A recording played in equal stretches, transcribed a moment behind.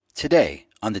today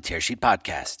on the Tearsheet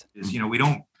Podcast. We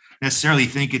don't necessarily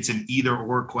think it's an either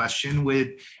or question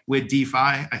with DeFi.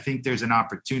 I think there's an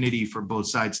opportunity for both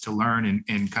sides to learn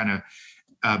and kind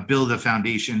of build the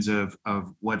foundations of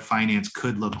what finance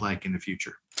could look like in the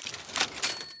future.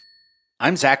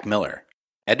 I'm Zach Miller,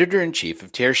 Editor-in-Chief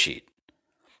of Tearsheet.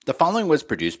 The following was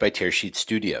produced by Tearsheet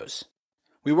Studios.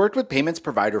 We worked with payments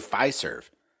provider Fiserv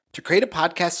to create a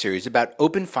podcast series about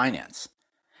open finance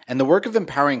and the work of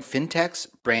empowering fintechs,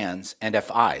 brands, and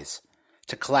FIs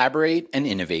to collaborate and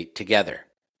innovate together.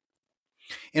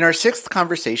 In our sixth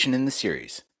conversation in the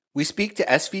series, we speak to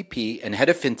SVP and Head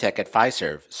of Fintech at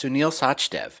Fiserv, Sunil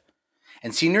Sachdev,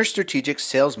 and Senior Strategic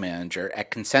Sales Manager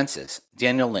at ConsenSys,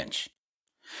 Daniel Lynch.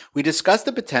 We discuss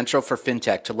the potential for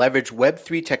fintech to leverage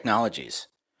Web3 technologies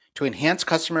to enhance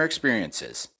customer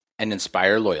experiences and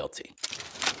inspire loyalty.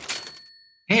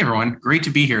 Hey everyone, great to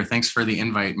be here. Thanks for the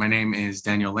invite. My name is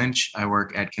Daniel Lynch. I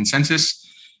work at ConsenSys.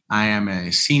 I am a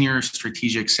Senior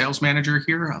Strategic Sales Manager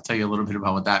here. I'll tell you a little bit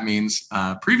about what that means.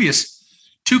 Previous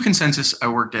to ConsenSys, I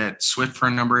worked at Swift for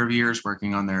a number of years,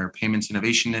 working on their payments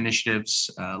innovation initiatives.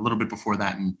 A little bit before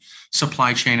that in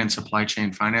supply chain and supply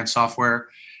chain finance software.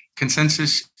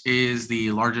 ConsenSys is the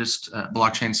largest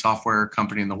blockchain software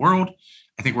company in the world.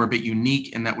 I think we're a bit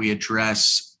unique in that we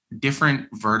address different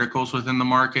verticals within the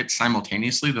market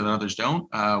simultaneously that others don't.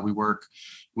 We work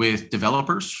with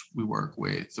developers. We work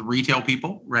with retail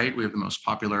people, right? We have the most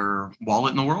popular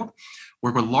wallet in the world.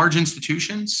 Work with large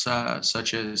institutions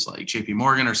such as like JP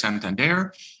Morgan or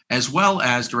Santander, as well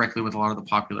as directly with a lot of the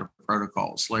popular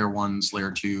protocols, layer ones,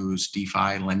 layer twos,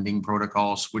 DeFi lending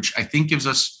protocols, which I think gives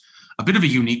us a bit of a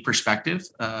unique perspective,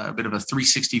 a bit of a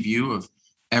 360 view of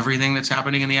everything that's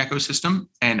happening in the ecosystem.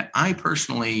 And I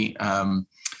personally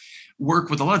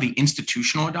work with a lot of the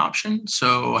institutional adoption.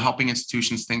 So helping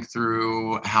institutions think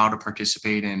through how to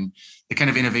participate in the kind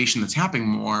of innovation that's happening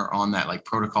more on that like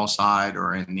protocol side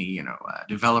or in the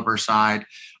developer side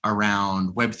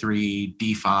around Web3,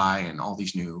 DeFi, and all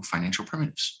these new financial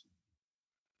primitives.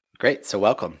 Great. So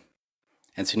welcome.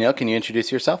 And Sunil, can you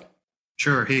introduce yourself?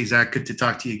 Sure. Hey, Zach, good to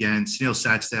talk to you again. Sunil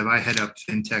Sachdev. I head up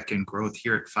fintech and growth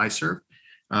here at Fiserv.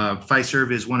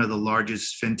 Fiserv is one of the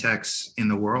largest fintechs in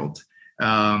the world.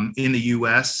 In the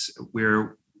US,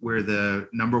 we're the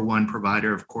number one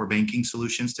provider of core banking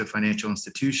solutions to financial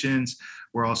institutions.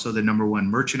 We're also the number one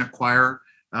merchant acquirer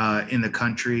in the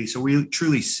country. So we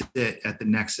truly sit at the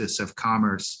nexus of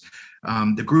commerce.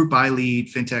 The group I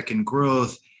lead, Fintech and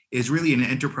Growth, is really an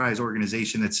enterprise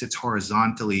organization that sits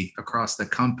horizontally across the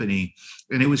company.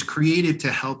 And it was created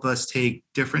to help us take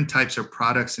different types of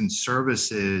products and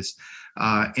services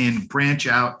and branch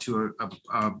out to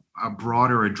a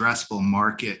broader addressable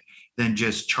market than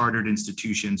just chartered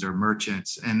institutions or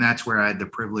merchants. And that's where I had the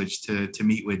privilege to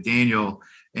meet with Daniel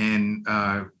and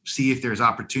see if there's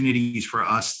opportunities for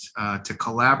us to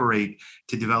collaborate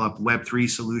to develop Web3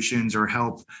 solutions or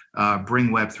help bring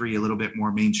Web3 a little bit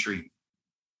more mainstream.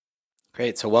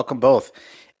 Great. So welcome both.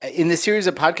 In the series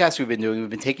of podcasts we've been doing, we've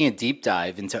been taking a deep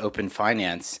dive into open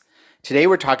finance. Today,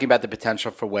 we're talking about the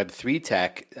potential for Web3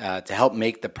 tech to help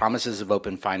make the promises of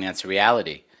open finance a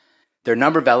reality. There are a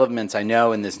number of elements I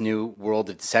know in this new world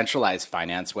of decentralized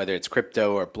finance, whether it's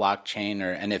crypto or blockchain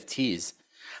or NFTs.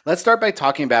 Let's start by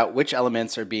talking about which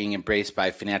elements are being embraced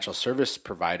by financial service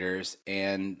providers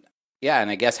and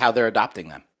I guess how they're adopting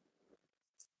them.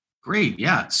 Great.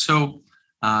 Yeah. So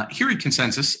here at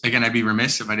ConsenSys, again, I'd be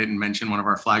remiss if I didn't mention one of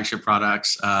our flagship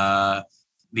products,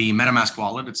 the MetaMask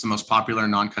wallet. It's the most popular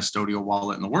non-custodial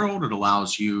wallet in the world. It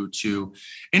allows you to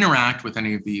interact with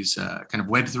any of these kind of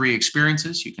Web3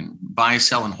 experiences. You can buy,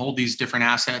 sell, and hold these different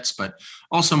assets, but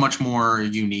also much more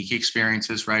unique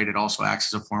experiences, right? It also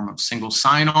acts as a form of single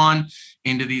sign-on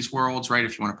into these worlds, right?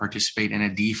 If you want to participate in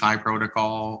a DeFi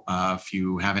protocol, if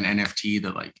you have an NFT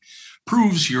that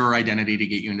proves your identity to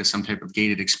get you into some type of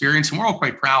gated experience. And we're all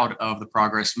quite proud of the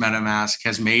progress MetaMask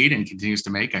has made and continues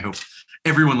to make. I hope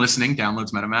everyone listening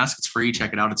downloads MetaMask. It's free.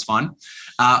 Check it out. It's fun.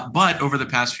 But over the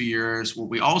past few years, what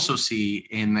we also see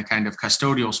in the kind of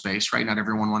custodial space, right? Not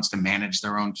everyone wants to manage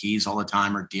their own keys all the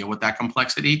time or deal with that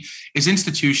complexity, is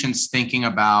institutions thinking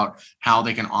about how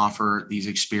they can offer these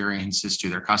experiences to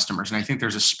their customers. And I think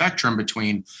there's a spectrum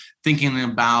between thinking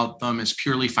about them as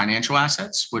purely financial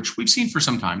assets, which we've seen for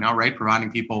some time now, right?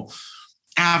 Providing people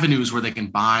avenues where they can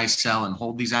buy, sell, and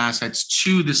hold these assets,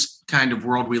 to this kind of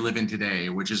world we live in today,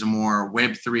 which is a more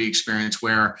Web3 experience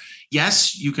where,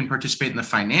 yes, you can participate in the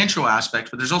financial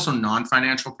aspect, but there's also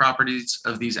non-financial properties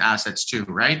of these assets too,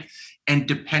 right? And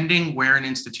depending where an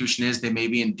institution is, they may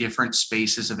be in different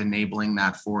spaces of enabling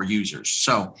that for users.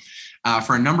 So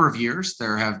for a number of years,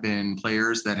 there have been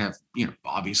players that have,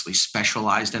 obviously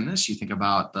specialized in this. You think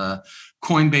about the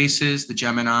Coinbases, the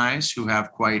Geminis, who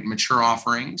have quite mature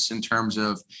offerings in terms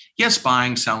of, yes,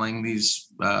 buying, selling these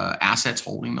assets,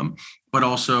 holding them, but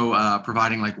also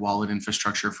providing like wallet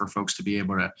infrastructure for folks to be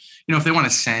able to, if they want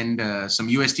to send some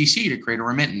USDC to create a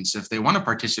remittance, if they want to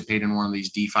participate in one of these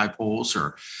DeFi pools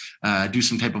or do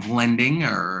some type of lending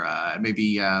or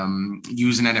maybe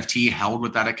use an NFT held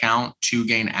with that account to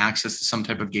gain access to some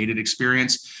type of gated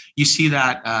experience, you see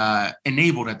that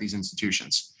enabled at these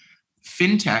institutions.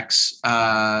 Fintechs,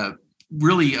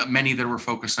 really many that were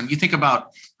focused on, you think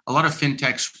about a lot of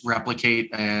fintechs replicate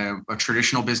a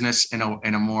traditional business in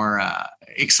a more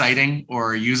exciting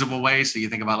or usable way. So you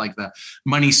think about like the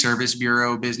money service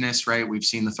bureau business, right? We've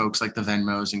seen the folks like the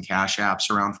Venmos and Cash Apps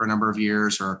around for a number of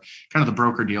years, or kind of the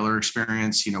broker dealer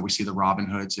experience. We see the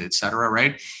Robinhoods, et cetera,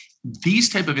 right? These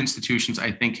type of institutions,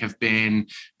 I think, have been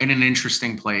in an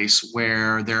interesting place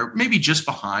where they're maybe just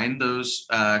behind those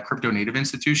crypto native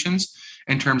institutions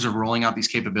in terms of rolling out these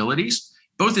capabilities,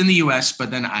 both in the US,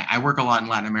 but then I work a lot in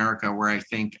Latin America, where I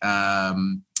think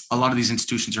a lot of these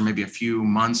institutions are maybe a few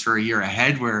months or a year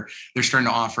ahead, where they're starting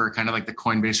to offer kind of like the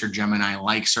Coinbase or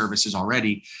Gemini-like services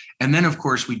already. And then, of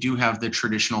course, we do have the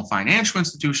traditional financial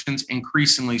institutions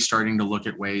increasingly starting to look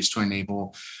at ways to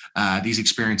enable these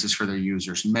experiences for their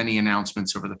users. Many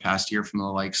announcements over the past year from the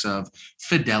likes of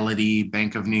Fidelity,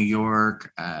 Bank of New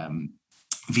York,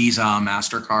 Visa,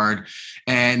 MasterCard.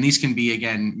 And these can be,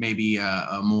 again, maybe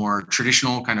a more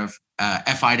traditional kind of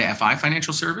FI to FI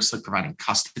financial service, like providing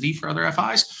custody for other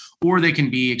FIs, or they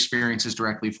can be experiences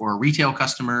directly for retail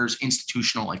customers,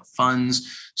 institutional like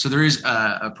funds. So there is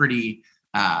a pretty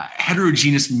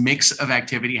heterogeneous mix of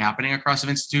activity happening across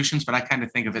institutions, but I kind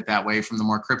of think of it that way. From the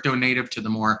more crypto native to the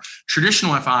more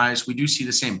traditional FIs, we do see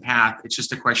the same path. It's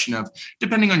just a question of,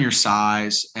 depending on your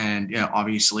size and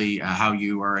obviously how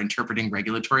you are interpreting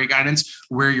regulatory guidance,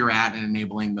 where you're at and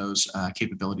enabling those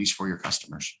capabilities for your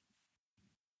customers.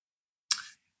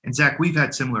 And Zach, we've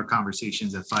had similar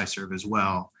conversations at Fiserv as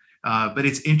well. But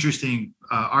it's interesting.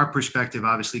 Our perspective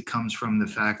obviously comes from the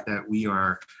fact that we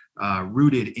are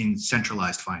rooted in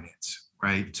centralized finance,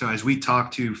 right? So as we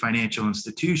talk to financial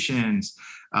institutions,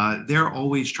 they're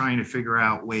always trying to figure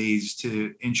out ways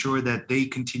to ensure that they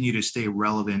continue to stay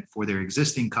relevant for their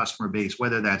existing customer base,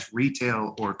 whether that's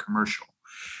retail or commercial.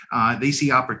 They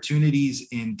see opportunities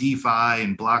in DeFi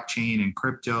and blockchain and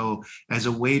crypto as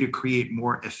a way to create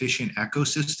more efficient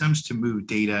ecosystems to move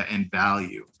data and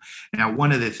value. Now,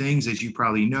 one of the things, as you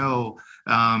probably know,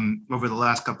 over the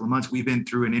last couple of months, we've been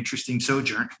through an interesting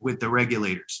sojourn with the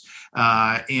regulators.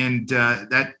 And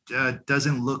that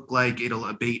doesn't look like it'll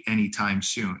abate anytime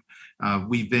soon.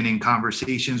 We've been in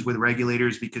conversations with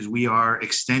regulators because we are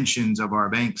extensions of our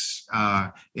banks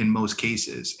in most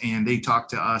cases. And they talk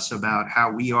to us about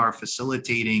how we are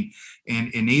facilitating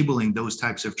and enabling those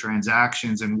types of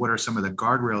transactions and what are some of the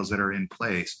guardrails that are in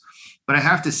place. But I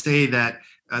have to say that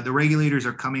the regulators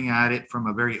are coming at it from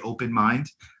a very open mind.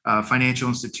 Financial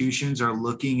institutions are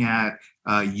looking at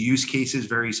use cases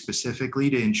very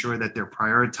specifically to ensure that they're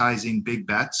prioritizing big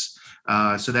bets.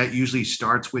 So that usually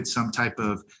starts with some type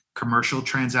of commercial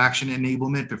transaction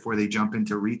enablement before they jump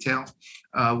into retail.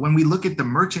 When we look at the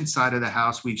merchant side of the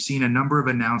house, we've seen a number of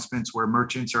announcements where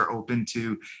merchants are open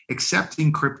to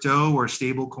accepting crypto or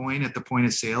stablecoin at the point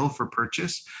of sale for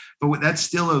purchase. But that's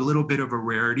still a little bit of a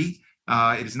rarity.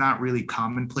 It is not really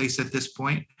commonplace at this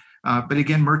point. But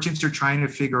again, merchants are trying to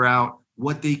figure out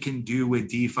what they can do with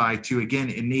DeFi to, again,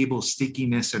 enable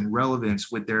stickiness and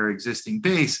relevance with their existing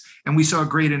base. And we saw a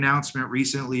great announcement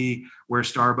recently where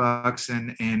Starbucks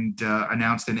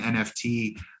announced an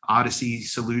NFT Odyssey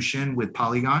solution with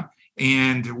Polygon.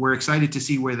 And we're excited to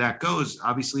see where that goes.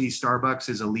 Obviously, Starbucks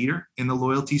is a leader in the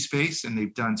loyalty space, and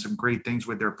they've done some great things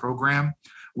with their program.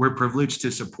 We're privileged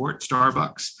to support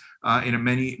Starbucks in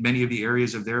many of the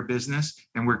areas of their business.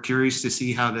 And we're curious to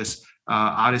see how this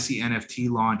Odyssey NFT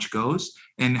launch goes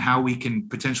and how we can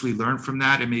potentially learn from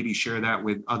that and maybe share that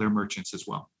with other merchants as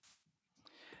well.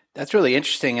 That's really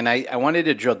interesting. And I wanted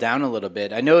to drill down a little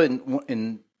bit. I know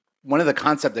in one of the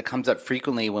concepts that comes up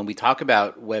frequently when we talk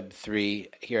about Web3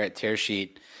 here at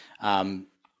Tearsheet, I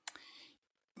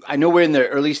know we're in the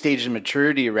early stages of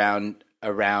maturity around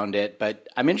it, but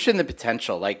I'm interested in the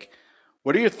potential. Like,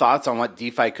 what are your thoughts on what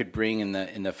DeFi could bring in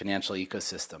the financial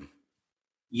ecosystem?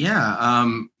 Yeah,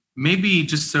 maybe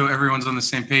just so everyone's on the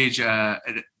same page,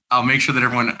 I'll make sure that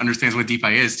everyone understands what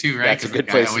DeFi is too, right? That's a good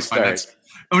place to start.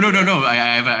 Oh, no. I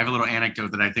have a little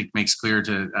anecdote that I think makes clear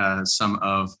to some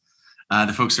of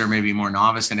the folks that are maybe more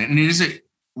novice in it. And it is a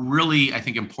really, I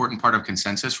think, important part of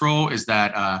Consensus role is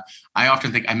that I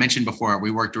often think, I mentioned before,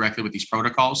 we work directly with these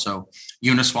protocols. So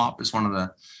Uniswap is one of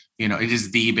the, it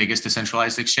is the biggest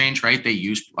decentralized exchange, right? They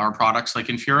use our products like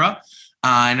Infura.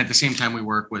 And at the same time, we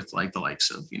work with like the likes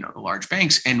of, the large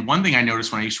banks. And one thing I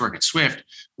noticed when I used to work at Swift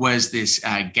was this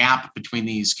gap between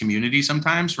these communities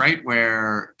sometimes, right?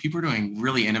 Where people are doing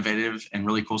really innovative and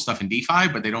really cool stuff in DeFi,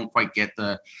 but they don't quite get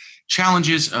the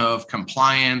challenges of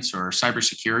compliance or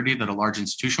cybersecurity that a large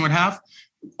institution would have.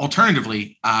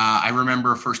 Alternatively, I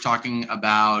remember first talking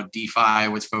about DeFi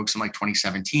with folks in like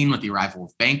 2017 with the arrival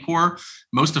of Bancor.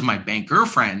 Most of my banker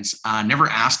friends never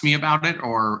asked me about it,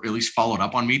 or at least followed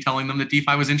up on me telling them that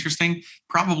DeFi was interesting.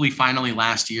 Probably finally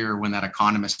last year when that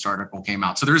Economist article came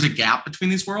out. So there's a gap between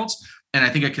these worlds. And I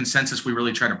think at Consensus, we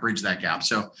really try to bridge that gap.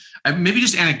 So maybe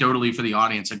just anecdotally for the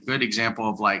audience, a good example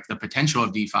of like the potential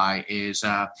of DeFi is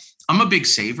I'm a big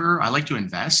saver. I like to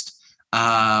invest, but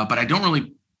I don't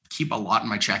really keep a lot in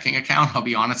my checking account. I'll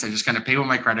be honest. I just kind of pay with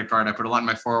my credit card. I put a lot in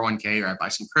my 401k, or I buy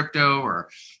some crypto, or,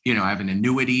 I have an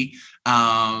annuity. But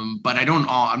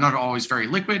I'm not always very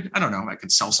liquid. I don't know. I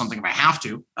could sell something if I have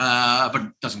to, but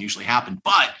it doesn't usually happen.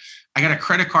 But I got a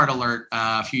credit card alert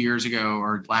a few years ago,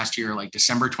 or last year, like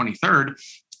December 23rd.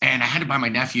 And I had to buy my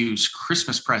nephew's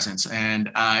Christmas presents.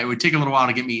 And it would take a little while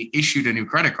to get me issued a new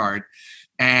credit card.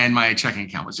 And my checking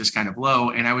account was just kind of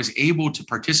low. And I was able to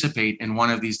participate in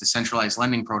one of these decentralized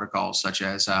lending protocols, such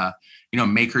as,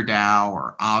 MakerDAO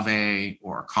or Aave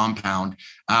or Compound,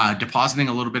 depositing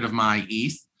a little bit of my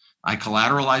ETH. I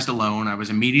collateralized a loan. I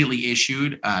was immediately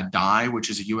issued a DAI,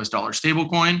 which is a US dollar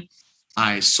stablecoin.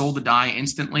 I sold the DAI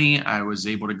instantly. I was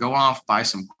able to go off, buy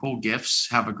some cool gifts,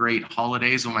 have a great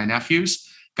holidays with my nephews,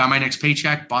 got my next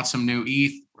paycheck, bought some new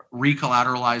ETH,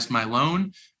 recollateralized my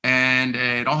loan, and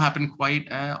it all happened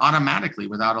quite automatically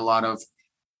without a lot of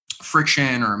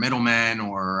friction or middlemen,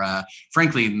 or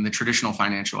frankly, in the traditional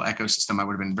financial ecosystem, I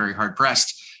would have been very hard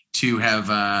pressed to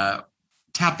have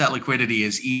tapped that liquidity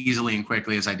as easily and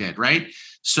quickly as I did, right?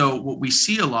 So what we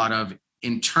see a lot of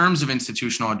in terms of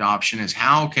institutional adoption is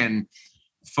how can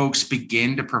folks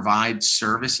begin to provide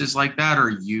services like that, or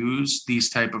use these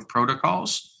type of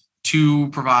protocols to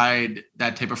provide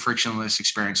that type of frictionless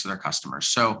experience to their customers.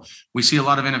 So we see a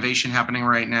lot of innovation happening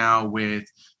right now with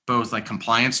both like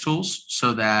compliance tools,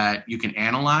 so that you can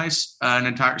analyze an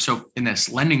entire, so in this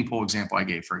lending pool example I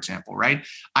gave, for example, right?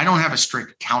 I don't have a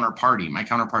strict counterparty. My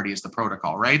counterparty is the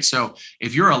protocol, right? So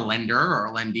if you're a lender or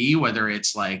a lendee, whether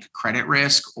it's like credit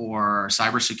risk or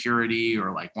cybersecurity,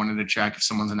 or like wanted to check if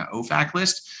someone's in an OFAC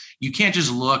list, you can't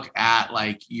just look at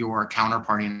like your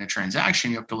counterparty in a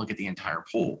transaction. You have to look at the entire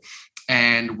pool.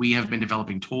 And we have been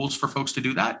developing tools for folks to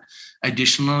do that.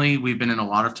 Additionally, we've been in a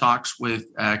lot of talks with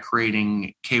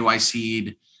creating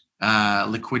KYC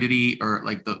liquidity, or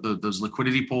like those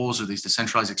liquidity pools or these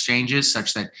decentralized exchanges,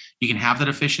 such that you can have that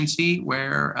efficiency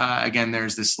where, again,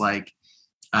 there's this like,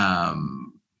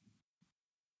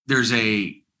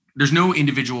 there's no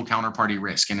individual counterparty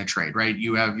risk in a trade, right?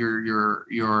 You have your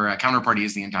counterparty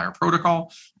is the entire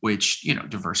protocol, which,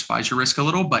 diversifies your risk a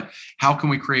little. But how can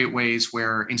we create ways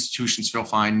where institutions feel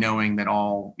fine knowing that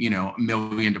all, a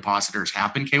million depositors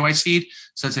have been KYC'd?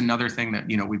 So that's another thing that,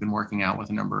 we've been working out with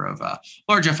a number of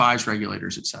large FIs,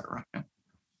 regulators, et cetera.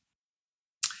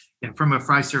 Yeah, from a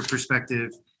Fiserv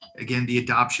perspective, again, the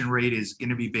adoption rate is going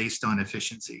to be based on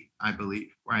efficiency, I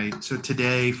believe, right? So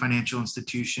today, financial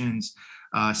institutions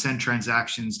send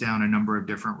transactions down a number of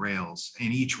different rails,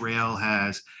 and each rail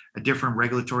has a different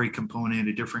regulatory component,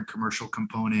 a different commercial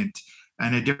component,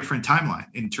 and a different timeline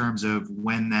in terms of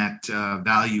when that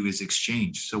value is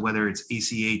exchanged. So whether it's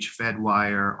ACH,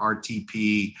 Fedwire,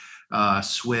 RTP,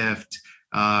 Swift,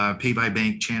 pay by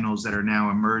bank channels that are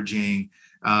now emerging,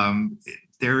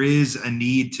 there is a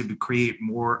need to create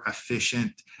more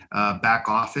efficient back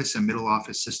office and middle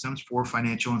office systems for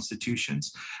financial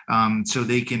institutions, so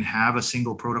they can have a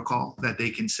single protocol that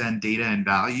they can send data and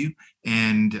value,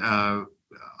 and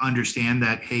understand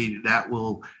that, hey, that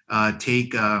will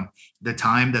take the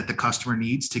time that the customer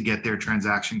needs to get their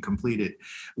transaction completed.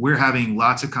 We're having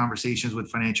lots of conversations with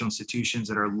financial institutions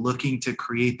that are looking to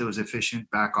create those efficient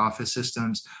back office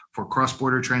systems for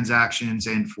cross-border transactions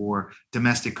and for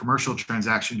domestic commercial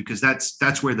transactions, because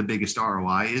that's where the biggest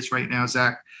ROI is right now,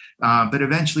 Zach. But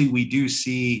eventually we do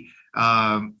see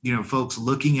folks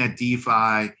looking at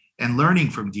DeFi and learning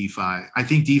from DeFi. I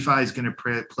think DeFi is going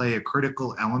to play a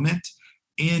critical element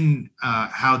in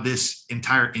how this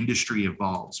entire industry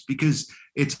evolves, because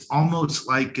it's almost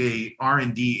like a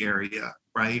R&D area,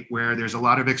 right? Where there's a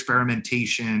lot of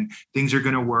experimentation. Things are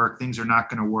going to work, things are not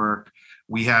going to work.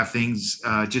 We have things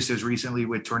just as recently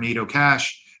with Tornado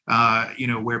Cash,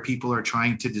 where people are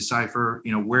trying to decipher,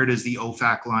 where does the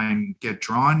OFAC line get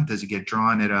drawn? Does it get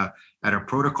drawn at a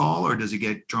protocol, or does it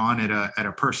get drawn at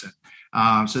a person?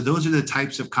 So those are the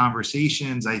types of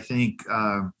conversations I think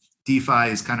DeFi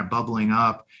is kind of bubbling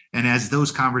up. And as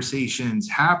those conversations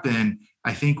happen,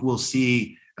 I think we'll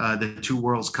see the two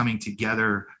worlds coming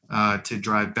together to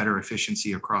drive better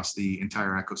efficiency across the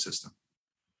entire ecosystem.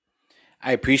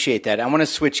 I appreciate that. I want to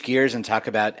switch gears and talk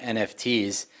about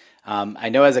NFTs. I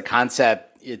know as a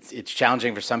concept, it's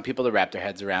challenging for some people to wrap their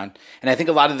heads around. And I think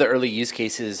a lot of the early use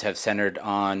cases have centered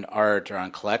on art or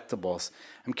on collectibles.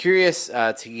 I'm curious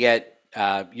to get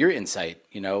your insight,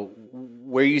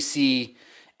 where you see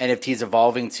NFTs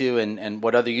evolving to and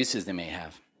what other uses they may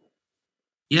have.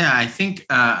 Yeah, I think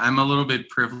I'm a little bit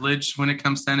privileged when it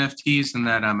comes to NFTs, in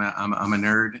that I'm a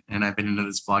nerd and I've been into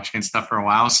this blockchain stuff for a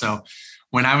while. So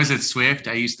when I was at Swift,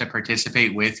 I used to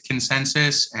participate with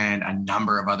ConsenSys and a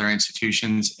number of other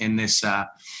institutions in this. I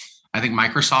think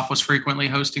Microsoft was frequently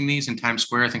hosting these in Times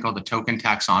Square, I think called the Token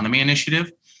Taxonomy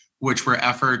Initiative, which were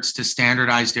efforts to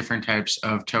standardize different types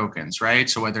of tokens, right?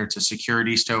 So whether it's a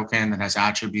securities token that has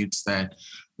attributes that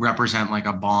represent like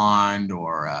a bond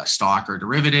or a stock or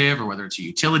derivative, or whether it's a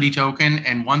utility token.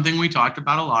 And one thing we talked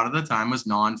about a lot of the time was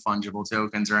non-fungible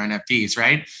tokens or NFTs,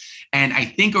 right? And I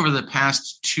think over the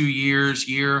past 2 years,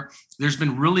 there's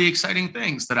been really exciting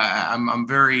things that I'm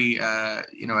very,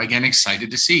 again,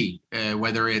 excited to see,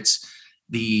 whether it's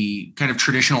the kind of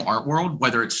traditional art world,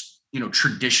 whether it's,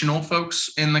 traditional folks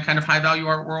in the kind of high value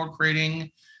art world creating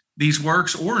these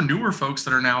works, or newer folks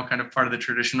that are now kind of part of the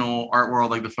traditional art world,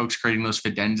 like the folks creating those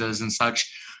fidenzas and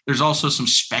such. There's also some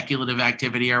speculative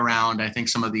activity around, I think,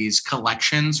 some of these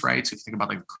collections, right? So if you think about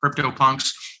like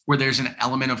CryptoPunks, where there's an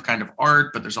element of kind of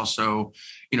art, but there's also,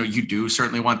 you do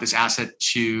certainly want this asset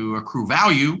to accrue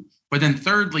value. But then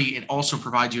thirdly, it also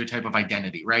provides you a type of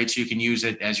identity, right? So you can use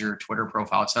it as your Twitter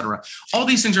profile, et cetera. All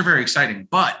these things are very exciting,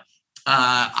 but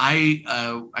I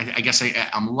guess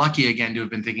I'm lucky again to have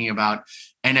been thinking about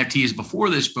NFTs before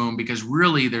this boom, because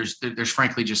really there's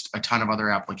frankly just a ton of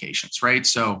other applications, right?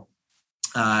 So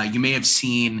you may have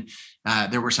seen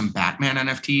there were some Batman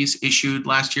NFTs issued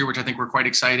last year, which I think were quite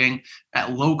exciting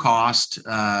at low cost,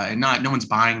 and no one's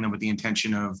buying them with the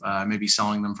intention of maybe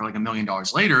selling them for like $1 million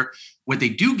later. What they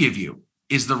do give you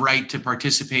is the right to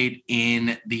participate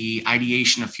in the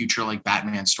ideation of future like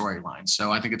Batman storylines. So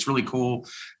I think it's really cool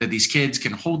that these kids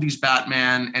can hold these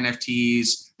Batman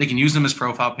NFTs. They can use them as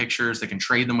profile pictures. They can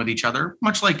trade them with each other,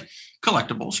 much like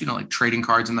collectibles, like trading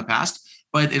cards in the past.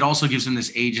 But it also gives them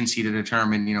this agency to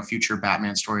determine, future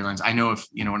Batman storylines. I know if,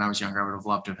 when I was younger, I would have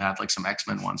loved to have had like some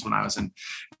X-Men ones when I was in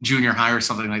junior high or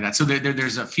something like that. So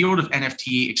there's a field of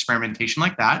NFT experimentation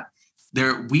like that.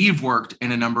 We've worked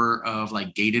in a number of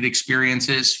like gated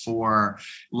experiences for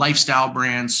lifestyle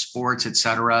brands, sports, et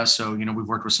cetera. So, we've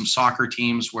worked with some soccer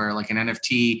teams where like an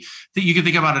NFT that you can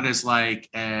think about it as like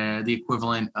the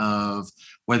equivalent of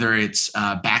whether it's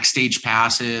backstage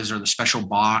passes or the special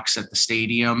box at the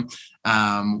stadium,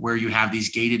 where you have these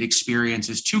gated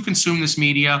experiences to consume this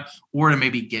media or to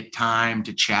maybe get time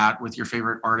to chat with your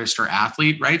favorite artist or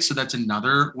athlete, right? So that's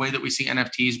another way that we see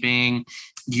NFTs being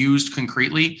used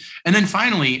concretely. And then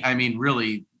finally, I mean,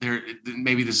 really,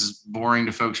 maybe this is boring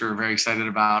to folks who are very excited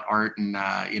about art and,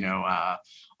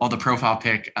 all the profile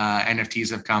pic NFTs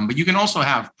have come, but you can also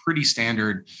have pretty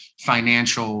standard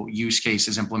financial use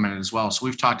cases implemented as well. So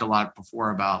we've talked a lot before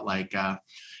about like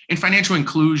in financial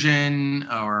inclusion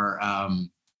or,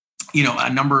 a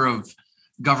number of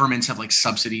governments have like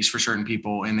subsidies for certain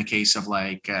people in the case of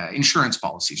like insurance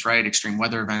policies, right? Extreme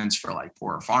weather events for like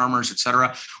poor farmers, et cetera.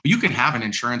 Well, you could have an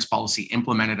insurance policy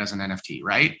implemented as an NFT,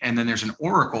 right? And then there's an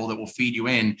oracle that will feed you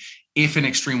in if an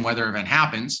extreme weather event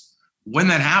happens. When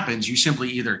that happens, you simply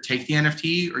either take the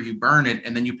NFT or you burn it,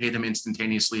 and then you pay them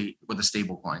instantaneously with a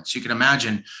stable coin. So you can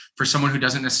imagine for someone who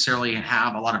doesn't necessarily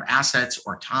have a lot of assets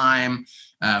or time,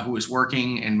 who is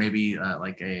working in maybe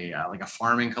like a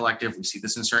farming collective. We see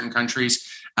this in certain countries.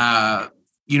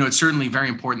 It's certainly very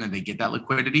important that they get that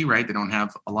liquidity, right? They don't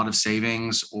have a lot of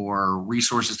savings or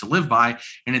resources to live by.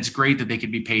 And it's great that they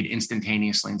could be paid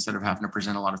instantaneously instead of having to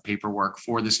present a lot of paperwork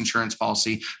for this insurance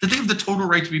policy that they have the total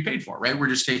right to be paid for, right? We're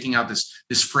just taking out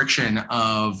this friction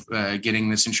of getting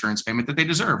this insurance payment that they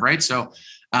deserve, right? So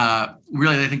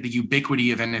really, I think the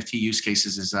ubiquity of NFT use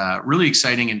cases is really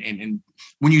exciting. And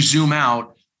when you zoom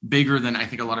out, bigger than I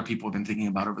think a lot of people have been thinking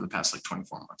about over the past like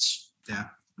 24 months. Yeah,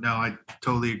 no, I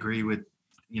totally agree with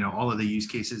all of the use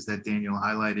cases that Daniel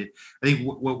highlighted. I think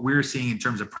what we're seeing in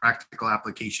terms of practical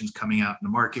applications coming out in the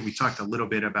market, we talked a little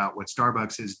bit about what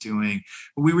Starbucks is doing,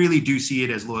 but we really do see it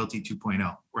as Loyalty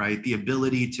 2.0, right? The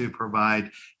ability to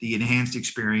provide the enhanced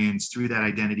experience through that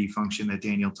identity function that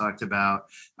Daniel talked about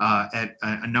at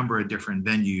a number of different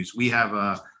venues. We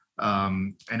have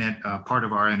part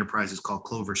of our enterprise is called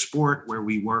Clover Sport, where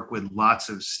we work with lots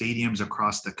of stadiums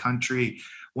across the country.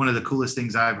 One of the coolest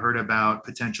things I've heard about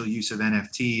potential use of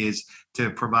NFT is to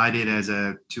provide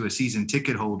it to a season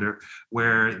ticket holder,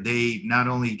 where they not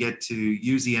only get to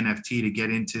use the NFT to get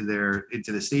into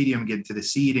the stadium, get into the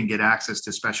seat, and get access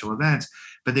to special events,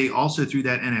 but they also through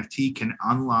that NFT can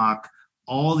unlock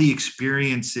all the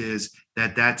experiences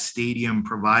that stadium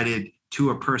provided to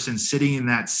a person sitting in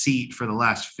that seat for the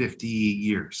last 50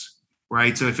 years,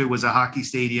 right? So if it was a hockey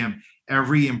stadium,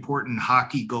 every important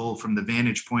hockey goal from the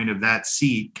vantage point of that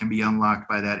seat can be unlocked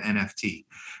by that NFT.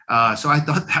 So I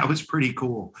thought that was pretty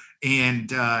cool. And,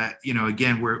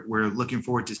 again, we're looking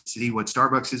forward to see what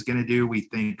Starbucks is going to do. We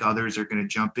think others are going to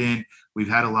jump in. We've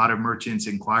had a lot of merchants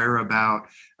inquire about,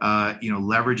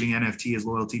 leveraging NFT as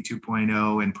Loyalty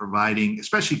 2.0 and providing,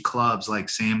 especially clubs like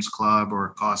Sam's Club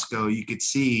or Costco. You could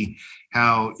see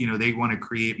how, they want to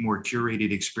create more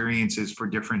curated experiences for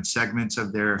different segments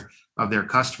of their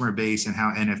customer base, and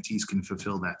how NFTs can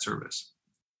fulfill that service.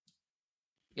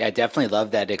 Yeah, I definitely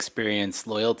love that experience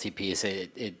loyalty piece.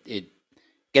 It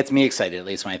gets me excited, at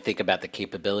least when I think about the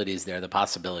capabilities there, the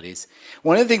possibilities.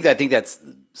 One of the things I think that's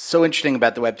so interesting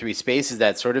about the Web3 space is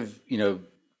that sort of,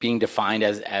 being defined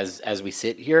as we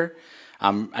sit here.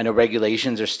 I know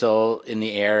regulations are still in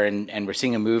the air, and we're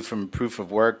seeing a move from proof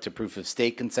of work to proof of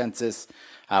stake consensus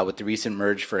with the recent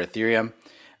merge for Ethereum.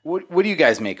 What do you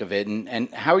guys make of it,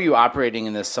 and how are you operating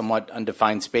in this somewhat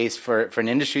undefined space for an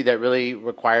industry that really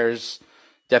requires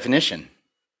definition?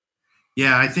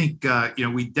 Yeah, I think,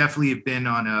 we definitely have been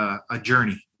on a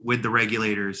journey with the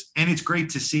regulators, and it's great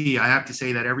to see. I have to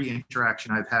say that every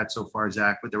interaction I've had so far,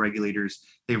 Zach, with the regulators,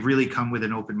 they've really come with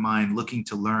an open mind, looking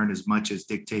to learn as much as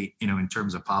dictate, in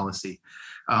terms of policy.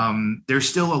 There's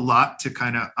still a lot to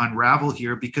kind of unravel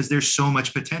here because there's so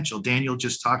much potential. Daniel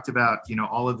just talked about,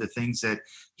 all of the things that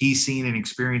he's seen and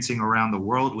experiencing around the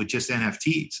world with just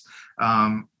NFTs.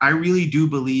 I really do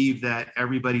believe that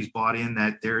everybody's bought in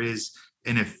that there is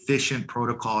an efficient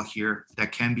protocol here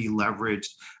that can be leveraged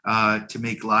to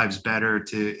make lives better,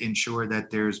 to ensure that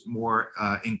there's more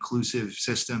inclusive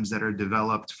systems that are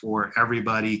developed for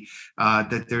everybody,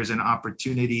 that there's an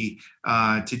opportunity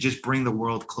to just bring the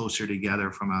world closer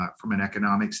together from an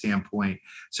economic standpoint.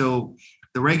 So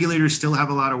the regulators still have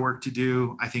a lot of work to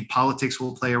do. I think politics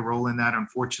will play a role in that,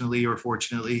 unfortunately or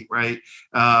fortunately, right?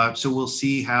 So we'll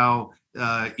see how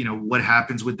what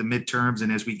happens with the midterms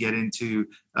and as we get into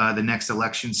the next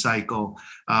election cycle.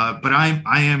 But I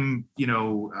am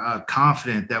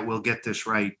confident that we'll get this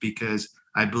right, because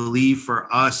I believe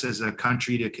for us as a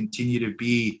country to continue to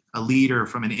be a leader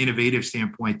from an innovative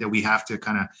standpoint, that we have to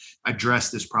kind of address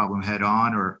this problem head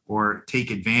on, or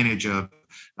take advantage of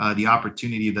the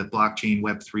opportunity that blockchain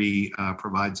Web3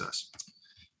 provides us.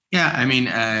 Yeah, I mean,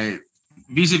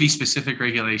 vis-a-vis specific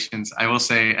regulations, I will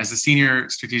say, as a senior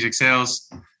strategic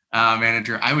sales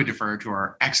manager, I would defer to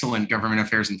our excellent government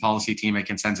affairs and policy team at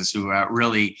ConsenSys, who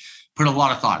really put a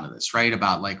lot of thought into this, right?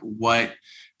 About like what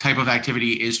type of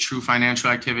activity is true financial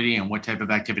activity and what type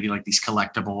of activity, like these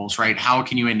collectibles, right? How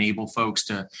can you enable folks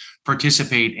to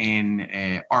participate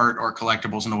in art or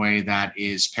collectibles in a way that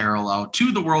is parallel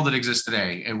to the world that exists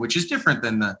today, and which is different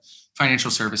than the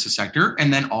financial services sector,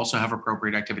 and then also have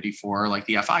appropriate activity for like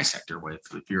the FI sector.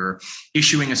 If you're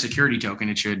issuing a security token,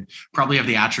 it should probably have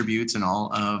the attributes and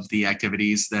all of the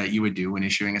activities that you would do when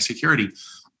issuing a security.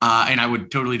 And I would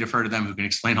totally defer to them, who can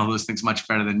explain all those things much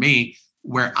better than me.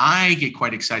 Where I get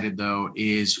quite excited, though,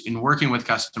 is in working with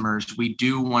customers, we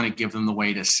do want to give them the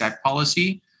way to set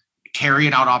policy, carry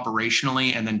it out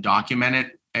operationally, and then document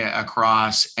it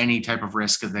across any type of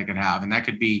risk that they could have. And that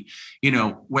could be,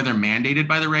 whether mandated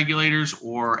by the regulators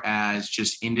or as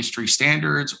just industry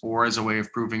standards, or as a way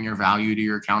of proving your value to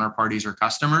your counterparties or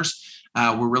customers.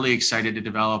 We're really excited to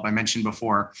develop, I mentioned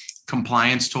before,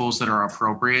 compliance tools that are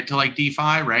appropriate to like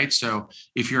DeFi, right? So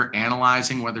if you're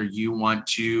analyzing whether you want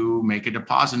to make a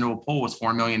deposit into a pool with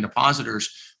 4 million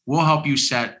depositors, we'll help you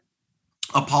set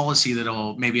a policy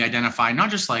that'll maybe identify not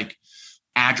just like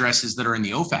addresses that are in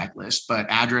the OFAC list, but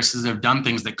addresses that have done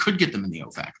things that could get them in the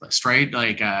OFAC list, right?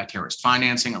 Like terrorist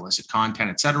financing, illicit content,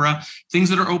 et cetera. Things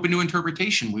that are open to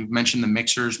interpretation. We've mentioned the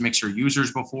mixer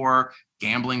users before,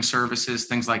 gambling services,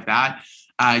 things like that.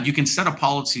 You can set a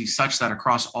policy such that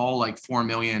across all like 4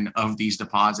 million of these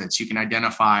deposits, you can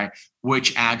identify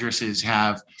which addresses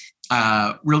have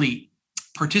really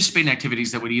participate in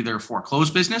activities that would either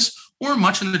foreclose business or,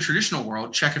 much in the traditional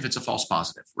world, check if it's a false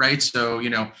positive, right? So,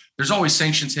 there's always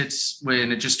sanctions hits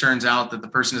when it just turns out that the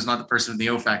person is not the person in the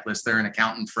OFAC list. They're an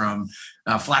accountant from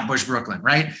Flatbush, Brooklyn,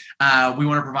 right? We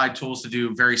want to provide tools to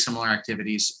do very similar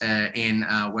activities in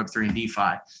Web3 and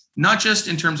DeFi. Not just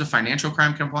in terms of financial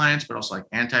crime compliance, but also like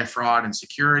anti-fraud and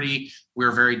security.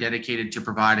 We're very dedicated to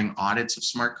providing audits of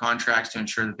smart contracts to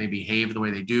ensure that they behave the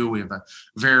way they do. We have a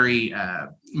very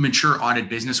mature audit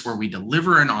business where we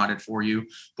deliver an audit for you,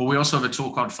 but we also have a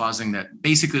tool called fuzzing that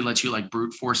basically lets you like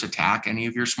brute force attack any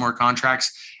of your smart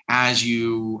contracts as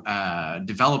you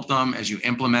develop them, as you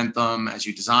implement them, as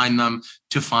you design them,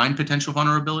 to find potential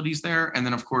vulnerabilities there. And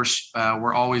then, of course,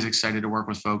 we're always excited to work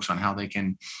with folks on how they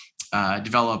can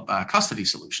develop custody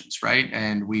solutions, right?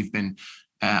 And we've been,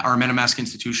 our MetaMask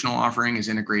institutional offering is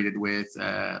integrated with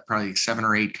probably 7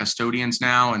 or 8 custodians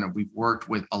now. And we've worked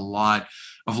with a lot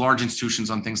of large institutions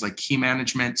on things like key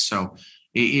management. So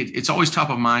it's always top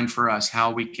of mind for us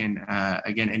how we can,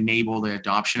 again, enable the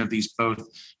adoption of these, both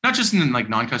not just in like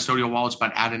non-custodial wallets,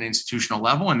 but at an institutional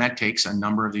level. And that takes a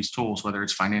number of these tools, whether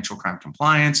it's financial crime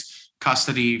compliance,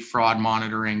 custody, fraud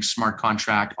monitoring, smart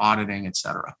contract, auditing, et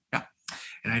cetera. Yeah.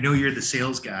 And I know you're the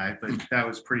sales guy, but that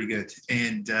was pretty good.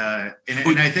 And I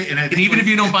think even if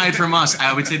you don't buy it from us,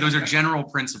 I would say those are general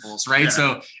principles, right? Yeah.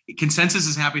 So Consensus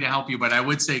is happy to help you, but I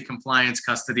would say compliance,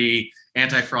 custody,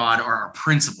 anti-fraud are our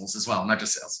principles as well, not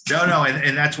just sales. No,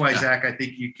 and that's why, Zach, I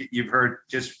think you've heard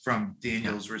just from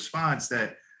Daniel's response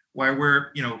that why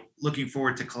we're looking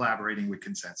forward to collaborating with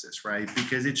Consensus, right?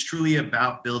 Because it's truly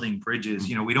about building bridges.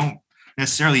 We don't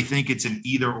necessarily think it's an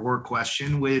either or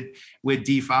question with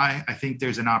DeFi. I think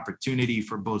there's an opportunity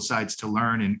for both sides to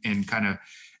learn and kind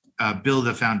of build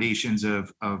the foundations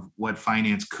of what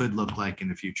finance could look like in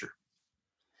the future.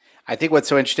 I think what's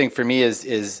so interesting for me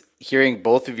is hearing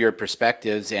both of your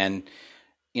perspectives, and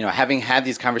having had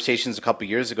these conversations a couple of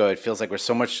years ago, it feels like we're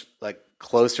so much like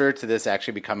closer to this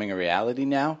actually becoming a reality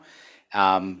now.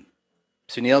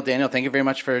 Sunil, Daniel, thank you very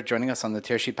much for joining us on the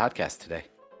Tearsheet podcast today.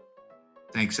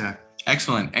 Thanks, Zach.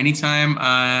 Excellent. Anytime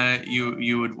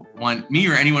you would want me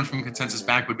or anyone from Consensus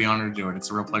back, would be honored to do it. It's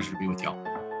a real pleasure to be with y'all.